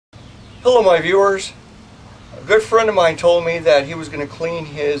Hello my viewers. A good friend of mine told me that he was going to clean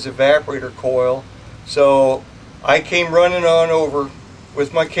his evaporator coil, so I came running on over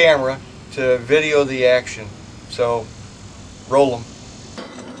with my camera to video the action. So roll 'em.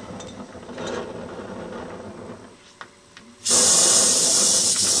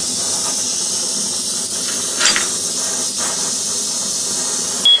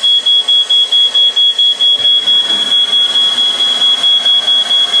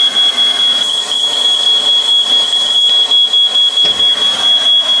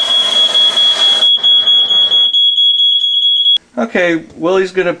 Okay,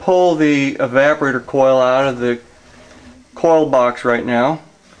 Willie's going to pull the evaporator coil out of the coil box right now.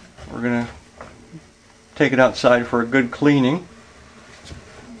 We're going to take it outside for a good cleaning.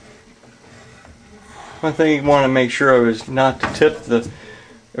 One thing you want to make sure of is not to tip the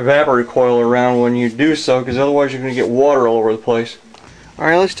evaporator coil around when you do so, because otherwise you're going to get water all over the place.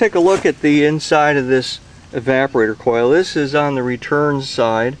 Alright, let's take a look at the inside of this evaporator coil. This is on the return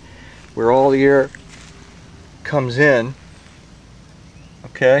side where all the air comes in.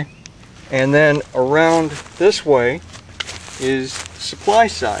 Okay, and then around this way is supply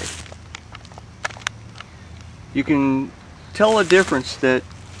side. You can tell a difference that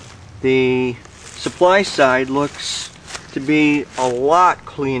the supply side looks to be a lot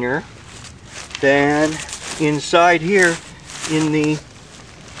cleaner than inside here in the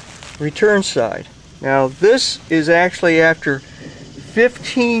return side. Now this is actually after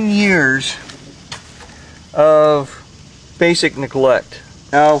 15 years of basic neglect.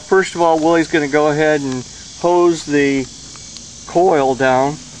 Now, first of all, Willie's going to go ahead and hose the coil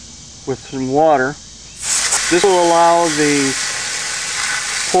down with some water. This will allow the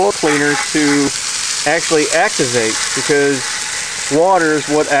coil cleaner to actually activate, because water is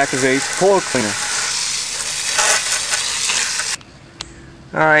what activates the coil cleaner.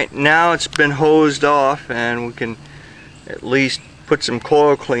 Alright, now it's been hosed off and we can at least put some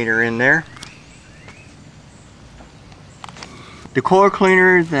coil cleaner in there. The coil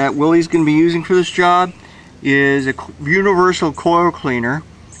cleaner that Willie's going to be using for this job is a universal coil cleaner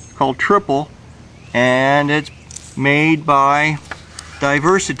called Triple, and it's made by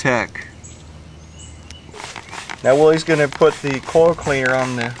DrZarkloff. Now Willie's going to put the coil cleaner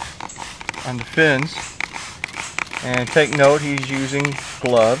on the fins, and take note, he's using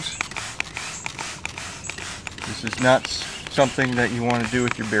gloves. This is not something that you want to do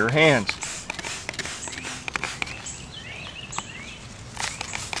with your bare hands.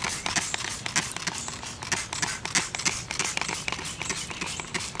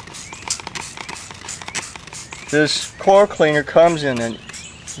 This coil cleaner comes in a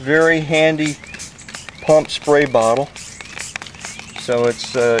very handy pump spray bottle, so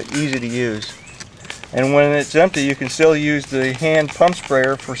it's easy to use. And when it's empty, you can still use the hand pump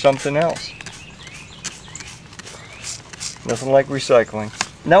sprayer for something else. Nothing like recycling.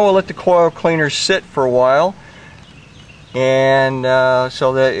 Now we'll let the coil cleaner sit for a while, and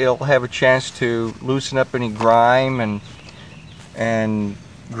so that it'll have a chance to loosen up any grime and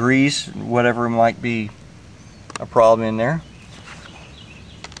grease, whatever might be a problem in there.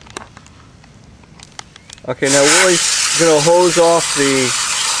 Okay, now Willie's going to hose off the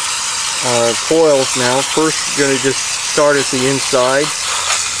coils now. First, going to just start at the inside.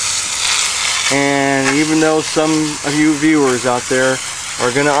 And even though some of you viewers out there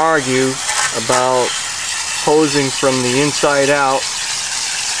are going to argue about hosing from the inside out,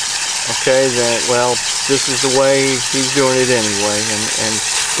 okay, then, well, this is the way he's doing it anyway, and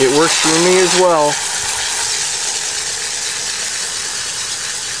it works for me as well.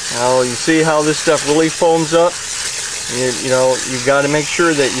 Now you see how this stuff really foams up? You know, you've got to make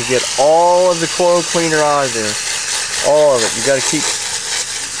sure that you get all of the coil cleaner out of there. All of it. You've got to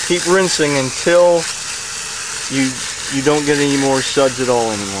keep rinsing until you don't get any more suds at all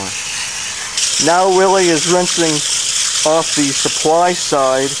anymore. Now Willie is rinsing off the supply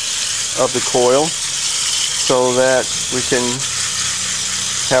side of the coil so that we can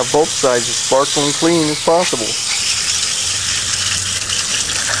have both sides as sparkling clean as possible.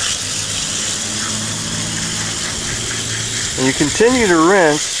 And you continue to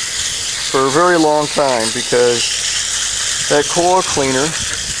rinse for a very long time, because that coil cleaner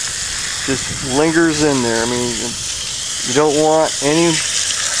just lingers in there. I mean, you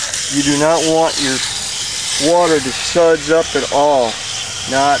do not want your water to suds up at all.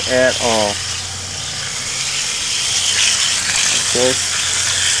 Not at all. Okay,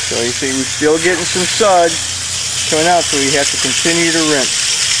 so you see we're still getting some suds coming out, so we have to continue to rinse.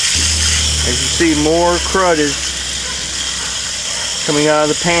 As you see, more crud is coming out of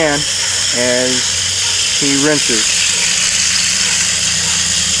the pan as he rinses.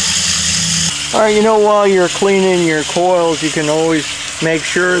 Alright, you know, while you're cleaning your coils, you can always make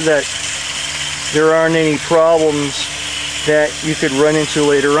sure that there aren't any problems that you could run into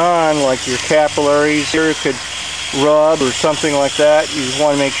later on, like your capillaries here could rub or something like that. You just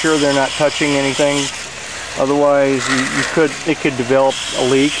want to make sure they're not touching anything. Otherwise, it could develop a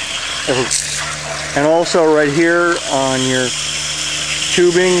leak. And also right here on your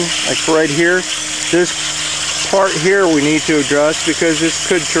tubing, like right here, this part here we need to address because this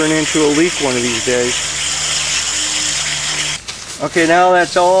could turn into a leak one of these days. Okay, now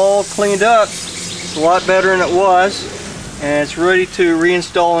that's all cleaned up. It's a lot better than it was, and it's ready to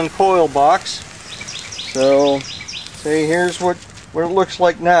reinstall in coil box. So, see, here's what it looks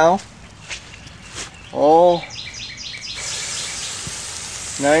like now. All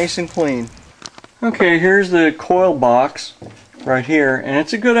nice and clean. Okay, here's the coil box right here, and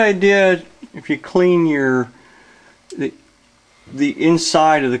it's a good idea if you clean the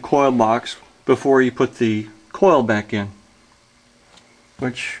inside of the coil box before you put the coil back in,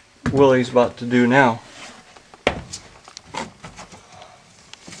 which Willie's about to do now.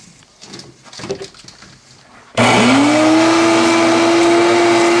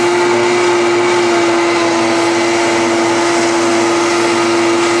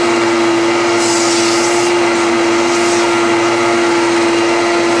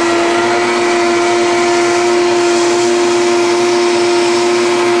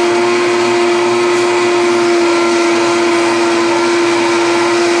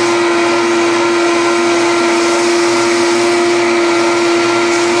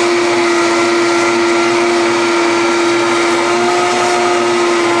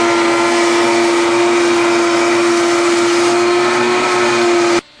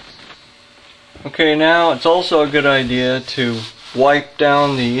 Okay, now it's also a good idea to wipe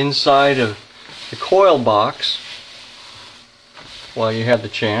down the inside of the coil box while you have the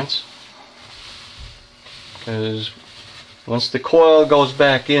chance, because once the coil goes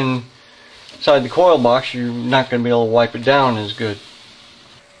back inside the coil box, you're not going to be able to wipe it down as good.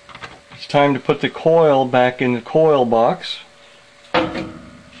 It's time to put the coil back in the coil box. Oh,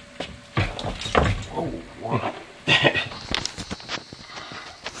 wow.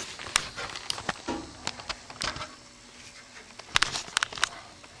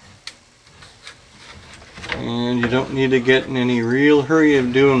 And you don't need to get in any real hurry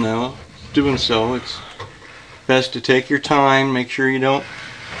of doing so. It's best to take your time, make sure you don't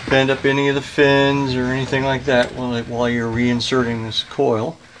bend up any of the fins or anything like that while you're reinserting this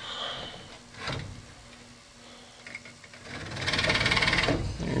coil.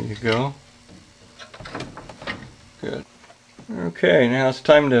 There you go. Good. Okay, now it's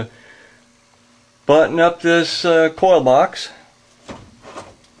time to button up this coil box.